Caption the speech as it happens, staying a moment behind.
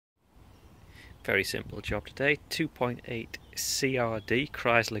Very simple job today. 2.8 CRD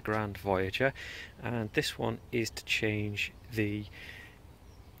Chrysler Grand Voyager, and this one is to change the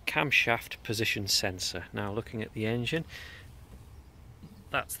camshaft position sensor. Now looking at the engine,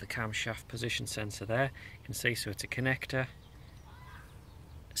 that's the camshaft position sensor there. You can see, so it's a connector,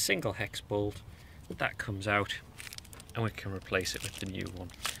 a single hex bolt, that comes out and we can replace it with the new one.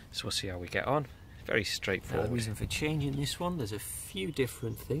 So we'll see how we get on. Very straightforward. The reason for changing this one, there's a few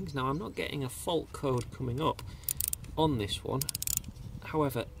different things. Now I'm not getting a fault code coming up on this one.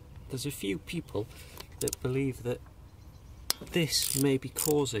 However, there's a few people that believe that this may be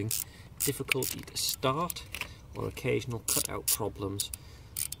causing difficulty to start or occasional cutout problems.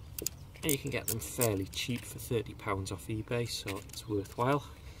 And you can get them fairly cheap for £30 off eBay, so it's worthwhile.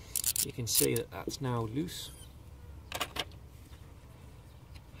 You can see that that's now loose.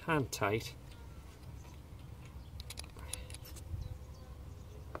 Hand tight.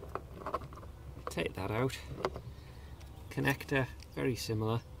 Take that out. Connector, very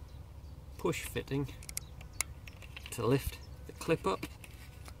similar. Push fitting to lift the clip up.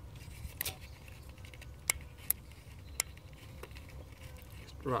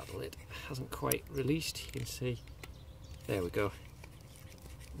 Just rattle it. Hasn't quite released. You can see. There we go.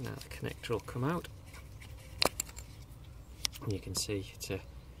 Now the connector will come out. And you can see it's a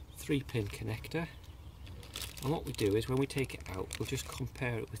 3-pin connector. And what we do is when we take it out, we'll just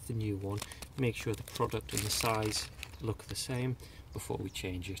compare it with the new one, make sure the product and the size look the same before we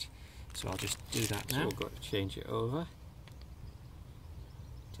change it. So I'll just do that now. So we've got to change it over.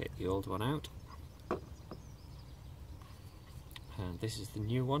 Take the old one out. And this is the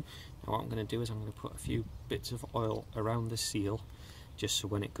new one. Now what I'm going to do is I'm going to put a few bits of oil around the seal, just so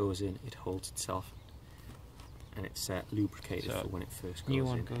when it goes in it holds itself and it's lubricated for when it first goes in. New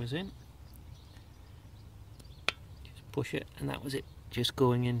one goes in. Push it, and that was it, just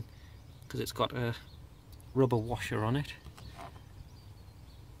going in, because it's got a rubber washer on it.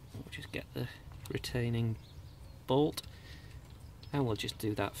 We'll just get the retaining bolt, and we'll just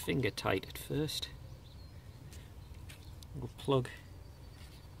do that finger tight at first. We'll plug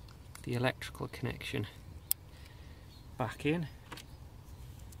the electrical connection back in,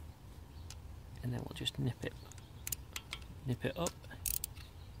 and then we'll just nip it up.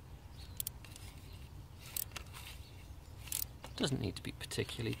 Doesn't need to be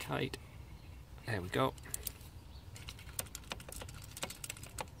particularly tight. There we go.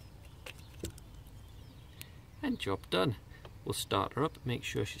 And job done. We'll start her up, make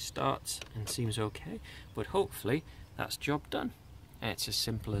sure she starts and seems okay, but hopefully that's job done. And it's as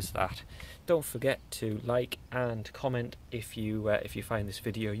simple as that. Don't forget to like and comment if you find this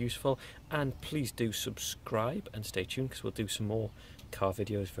video useful, and please do subscribe and stay tuned because we'll do some more car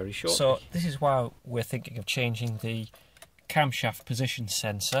videos very shortly. So this is why we're thinking of changing the camshaft position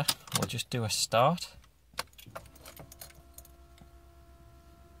sensor. We'll just do a start.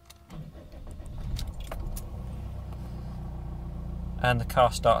 And the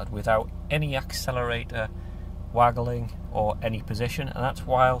car started without any accelerator waggling or any position, and that's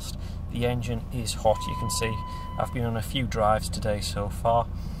whilst the engine is hot. You can see I've been on a few drives today so far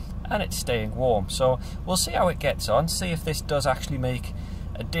and it's staying warm. So we'll see how it gets on, see if this does actually make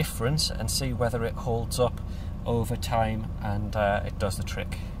a difference and see whether it holds up over time and it does the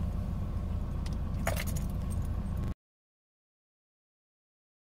trick.